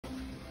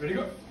Ready,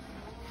 go.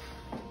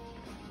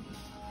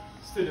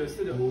 Stay there,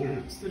 stay there.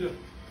 Ooh. Stay there.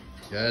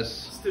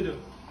 Yes. Stay there.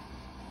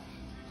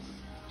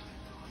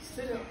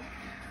 Stay there.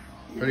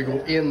 Ready, go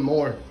in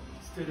more.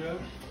 Stay there.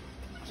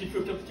 Keep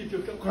your cup, keep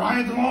your cup.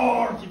 Grind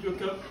more! Keep your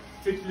cup.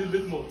 Take a little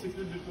bit more, take a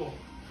little bit more.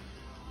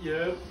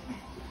 Yep.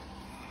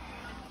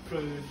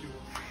 Grind it if you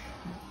want.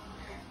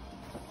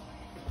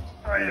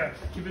 Oh yeah,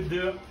 keep it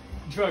there.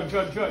 Drag,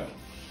 drag, drag.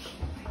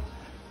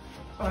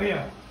 Oh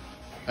yeah.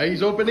 Hey,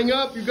 he's opening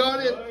up, you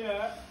got it. Oh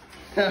yeah.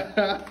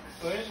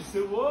 Ouais,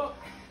 c'est bon.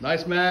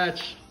 Nice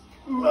match.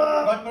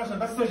 Back pressure,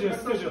 back Stay there,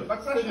 pressure, stay there,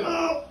 back stay pressure.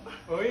 there.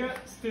 Oh yeah,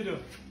 stay there.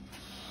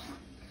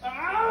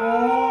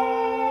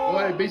 Ah! Oh,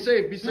 hey, be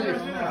safe, be safe.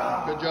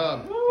 Good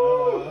job.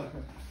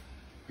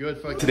 Good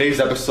fucking. Today's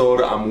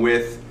episode, I'm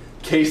with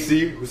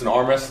Casey, who's an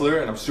arm wrestler,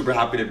 and I'm super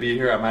happy to be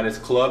here. I'm at his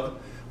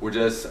club. We're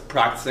just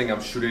practicing.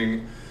 I'm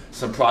shooting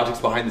some projects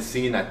behind the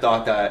scene. I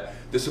thought that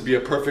this would be a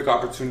perfect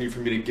opportunity for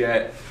me to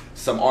get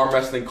some arm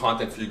wrestling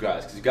content for you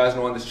guys. Because you guys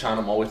know on this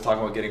channel, I'm always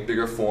talking about getting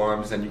bigger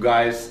forms, and you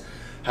guys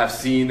have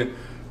seen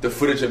the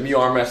footage of me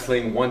arm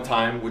wrestling one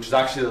time, which is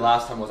actually the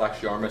last time I was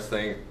actually arm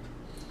wrestling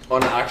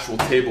on an actual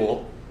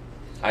table.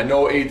 I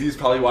know AD's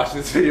probably watching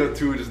this video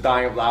too, just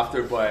dying of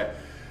laughter, but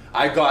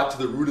I got to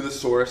the root of the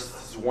source.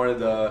 This is one of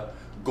the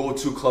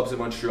go-to clubs in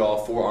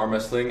Montreal for arm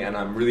wrestling, and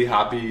I'm really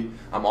happy.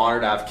 I'm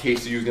honored to have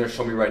Casey, who's gonna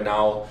show me right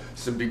now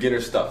some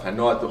beginner stuff. I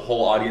know that the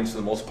whole audience, for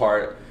the most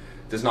part,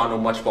 does not know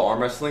much about arm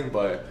wrestling,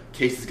 but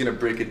Casey's gonna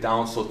break it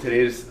down. So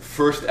today's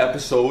first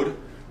episode,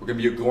 we're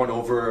gonna be going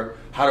over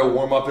how to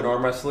warm up in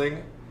arm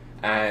wrestling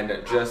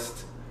and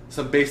just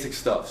some basic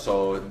stuff.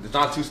 So it's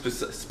not too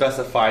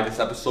specified this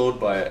episode,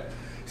 but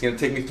it's gonna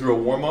take me through a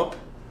warm-up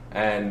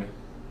and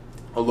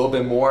a little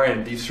bit more,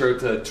 and be sure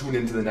to tune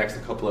into the next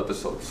couple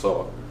episodes.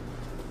 So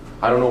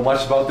I don't know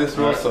much about this,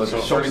 bro, so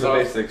just show me the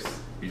basics.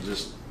 You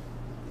just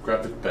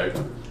grab the peg,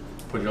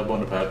 put your elbow on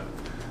the pad,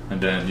 and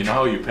then you know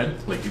how you pin?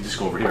 Like you just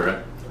go over here,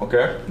 right?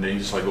 Okay. And then you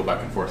just like go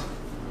back and forth.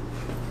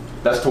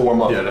 That's to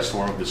warm up? Yeah, that's to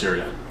warm up this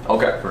area.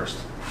 Okay. First.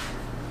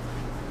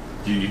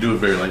 You do it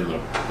very lightly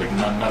though. Like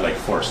not like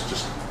forced,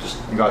 just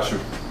got you.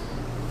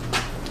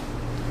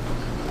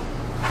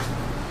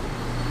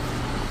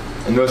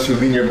 And notice you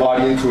lean your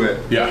body into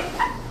it. Yeah.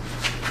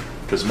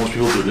 Because most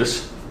people do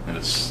this, and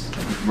it's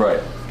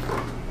right.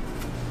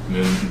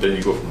 And then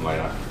you go from like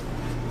that.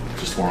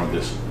 Just warm up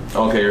this.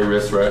 Okay, your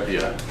wrist, right?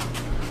 Yeah.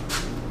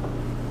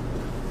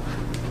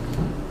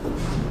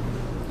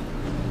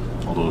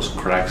 All those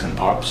cracks and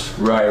pops.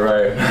 Right,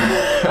 right.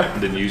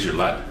 And then you use your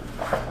lat.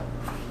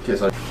 Okay,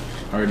 so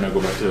all right, now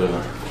go back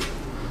to.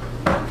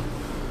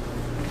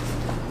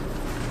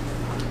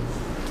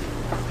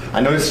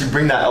 I noticed you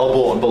bring that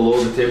elbow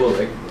below the table,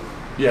 like.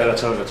 Yeah,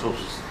 that's how it's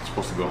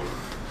supposed to go.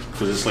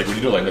 Because it's like when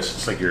you do it like this,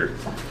 it's like you're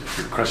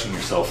crushing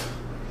yourself.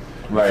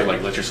 Right. If you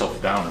like let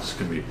yourself down, it's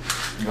gonna be.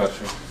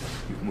 Gotcha.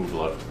 You can move a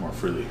lot more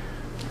freely.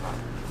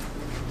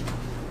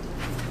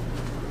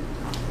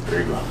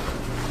 There you go.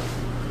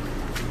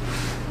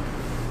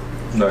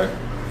 No.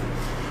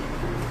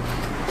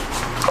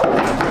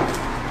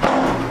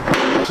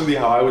 Actually,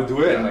 how I would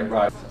do it, like,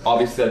 right.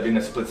 Obviously, I'd be in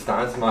a split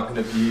stance. I'm not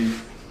gonna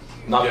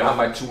have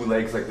my two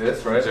legs like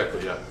this, right?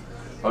 Exactly. Yeah.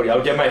 Okay,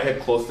 I'll get my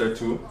hip close there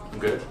too.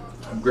 Good.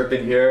 I'm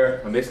gripping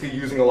here. I'm basically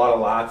using a lot of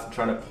lats. I'm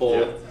trying to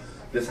pull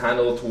this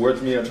handle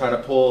towards me. I'm trying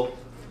to pull.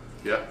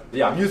 Yeah.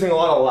 Yeah, I'm using a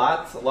lot of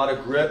lats, a lot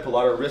of grip, a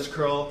lot of wrist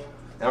curl,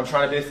 and I'm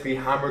trying to basically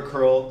hammer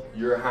curl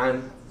your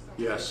hand.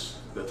 Yes.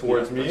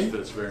 Towards me.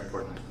 That's very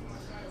important.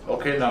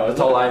 Okay, now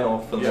that's all I know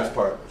for the most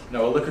part.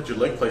 Now look at your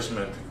leg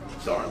placement.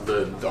 The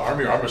arm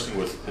you're arm wrestling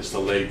with is the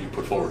leg you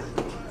put forward.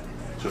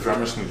 So if you're arm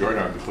wrestling with your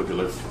right arm, you put your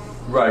left.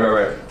 Right.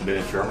 And then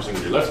if you're arm wrestling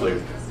with your left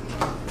leg,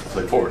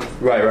 leg forward.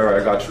 Right.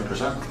 I got you.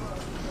 100%.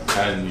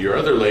 And your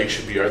other leg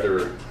should be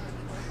either.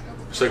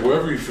 It's like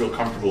wherever you feel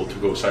comfortable to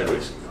go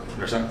sideways. You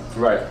understand?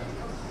 Right.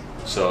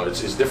 So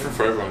it's different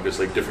for everyone. It's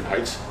like different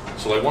heights.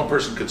 So like one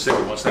person could stay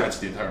with one stance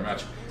the entire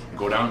match and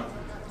go down,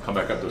 come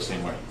back up the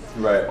same way.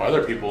 Right.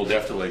 Other people, they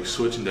have to like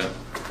switch and then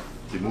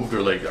they move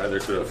their leg either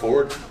to the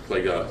forward,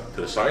 like to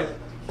the side,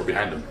 or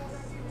behind them.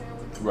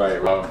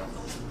 Right.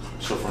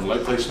 So from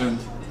leg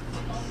placement,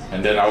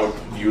 and then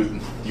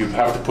you'd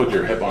have to put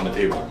your hip on the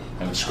table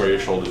and square your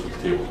shoulders with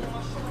the table.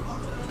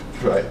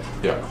 Right.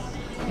 Yeah.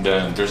 And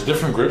then there's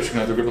different grips. You can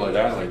have to grip it like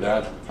that, like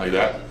that, like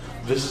that.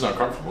 This is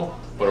uncomfortable,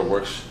 but it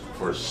works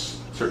for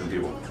certain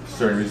people.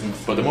 Certain reasons.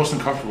 But the most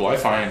uncomfortable I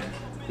find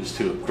is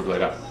to grip like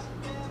that.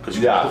 For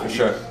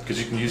sure. Because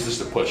you can use this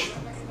to push.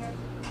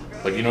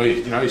 Like you know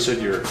how you said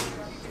your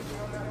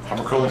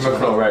hammer curl. Hammer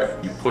curl, right?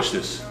 You push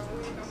this.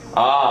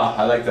 Ah,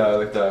 I like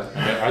that.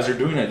 And as you're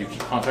doing that, you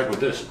keep contact with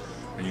this,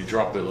 and you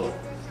drop it low.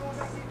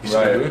 You see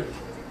right. what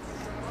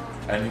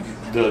I'm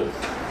doing?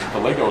 And the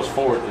leg goes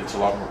forward. It's a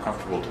lot more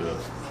comfortable to.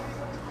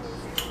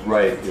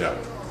 Right. Yeah.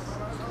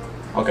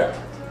 Okay.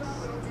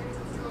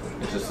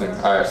 Interesting.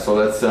 All right. So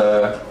let's.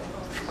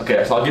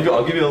 Okay. So I'll give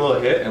you a little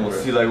hit, and we'll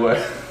see like what.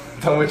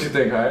 Tell me what you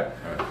think. All right.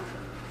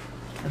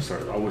 I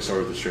always start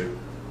with the straight.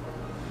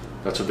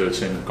 That's what they're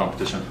saying in the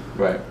competition.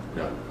 Right.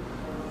 Yeah.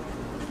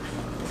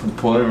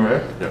 Pulling,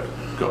 right? Yeah,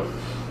 go.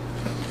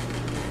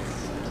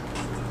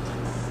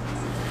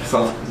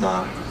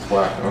 Nah, it's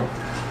whack,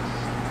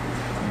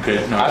 huh?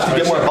 Okay, now I have to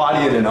get more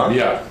body in it, huh?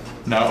 Yeah.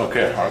 Now,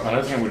 okay.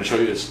 Another thing I'm going to show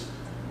you is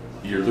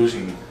you're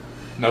losing.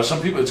 Now,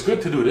 some people, it's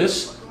good to do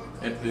this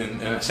in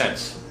a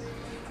sense,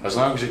 as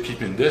long as you're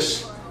keeping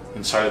this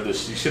inside of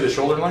this. You see the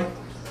shoulder line?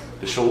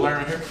 The shoulder line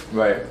right here?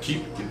 Right.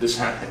 Keep this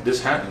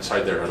hand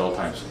inside there at all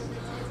times.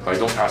 Like,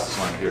 don't pass this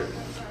line here.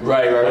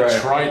 Right.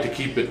 Try to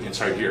keep it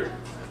inside here.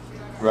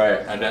 Right.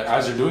 And then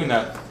as you're doing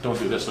that, don't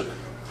do this. Look,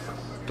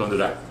 don't do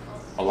that.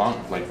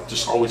 Along, like,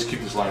 just always keep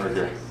this line right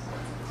here.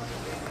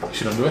 You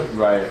see what I'm doing?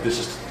 Right. This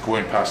is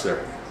going past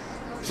there.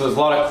 So there's a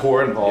lot of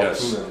core involved.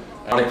 Yes. Too,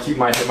 I want to keep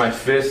my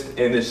fist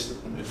in this.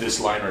 This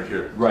line right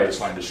here. Right. This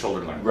line, this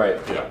shoulder line. Right.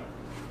 Yeah.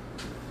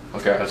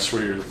 Okay. That's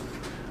where you're.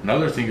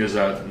 Another thing is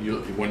that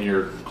when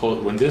you're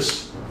close, when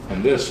this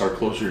and this are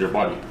closer to your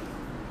body,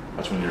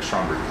 that's when you're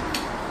stronger.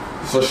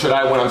 So should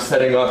I, when I'm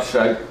setting up,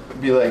 should I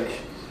be like?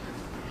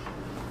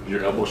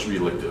 Your elbow should be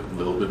like a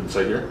little bit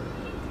inside here.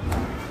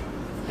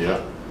 Yeah.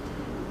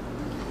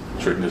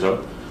 Straighten this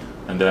out.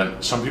 And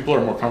then some people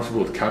are more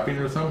comfortable with capping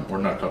their thumb or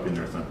not capping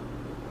their thumb.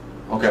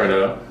 Okay. Try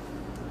that out.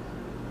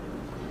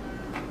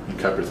 You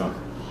cap your thumb.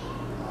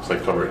 It's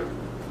like cover it.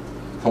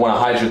 I want to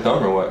hide your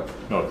thumb or what?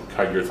 No,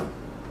 hide your thumb.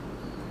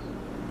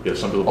 Yeah,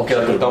 some people. Okay,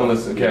 like the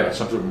thumbless. Okay. Yeah,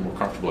 some people are more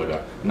comfortable like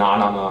that.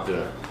 Nah.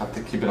 Yeah. Have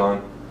to keep it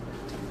on.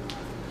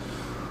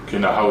 Okay,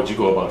 now how would you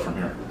go about it from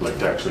here? Like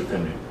to actually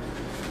pin me?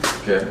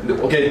 Okay.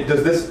 Okay.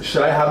 Does this?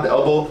 Should I have the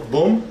elbow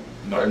boom?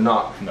 No. Or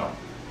not? No.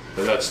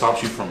 That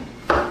stops you from.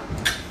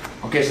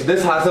 Okay, so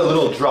this has a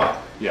little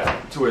drop. Yeah.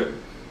 To it.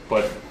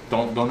 But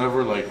don't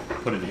ever like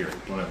put it here.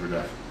 Don't ever do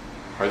that.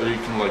 Either you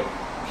can like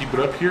keep it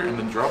up here and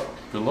then drop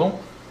below.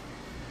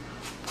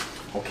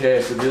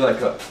 Okay, so be like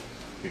a.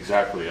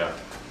 Exactly. Yeah.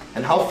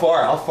 And how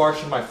far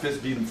should my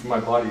fist be from my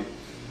body?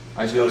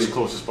 Ideally, as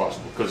close as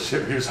possible. Because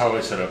here's how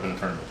I set up in a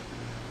tournament.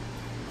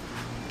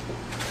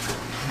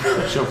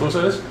 See how close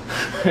that is?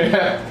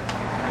 Yeah.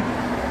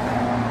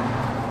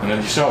 And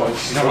then you saw it.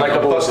 So like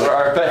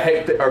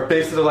our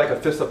bases are like a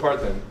fist apart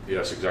then.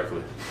 Yes,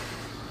 exactly.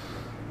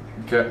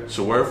 Okay.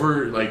 So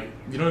wherever, like,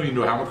 you don't even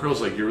do hammer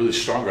curls, like you're really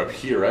strong up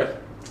here, right?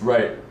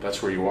 Right.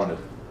 That's where you want it.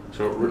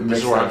 So this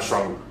is where I'm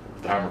strong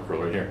with the hammer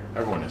curl right here.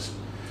 Everyone is.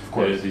 Of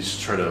course. You just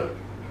try to.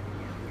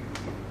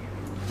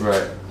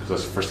 Right. Because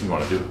that's the first thing you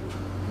want to do.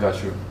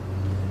 Got you.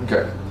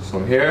 Okay. So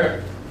I'm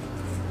here.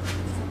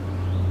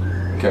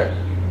 Okay.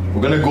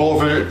 We're gonna go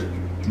over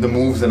the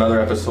moves in other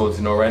episodes.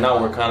 You know, right now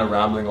we're kind of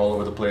rambling all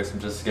over the place. I'm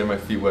just getting my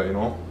feet wet. You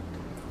know.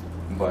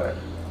 But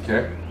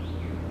okay.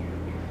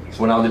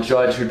 So now the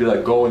judge would be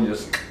like, go and you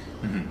just.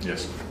 Mm-hmm.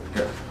 Yes.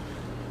 Okay.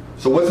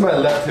 So what's my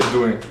left hip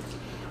doing?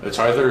 It's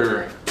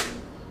either,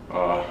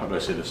 how do I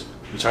say this?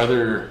 It's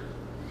either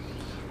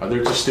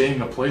just staying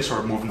in a place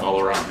or moving all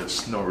around.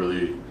 It's no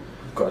really.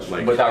 Gotcha.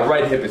 Like, but that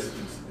right hip is.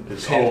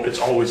 It's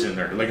always in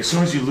there. Like as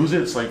soon as you lose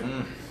it, it's like,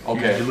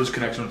 okay. You lose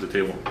connection with the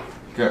table.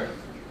 Okay.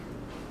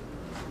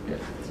 Okay.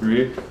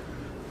 3,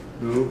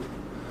 2,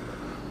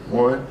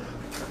 1.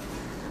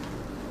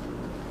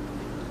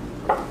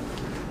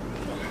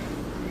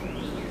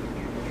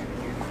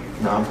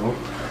 Now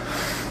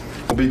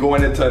we'll be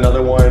going into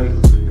another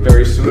one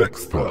very soon.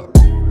 Next time.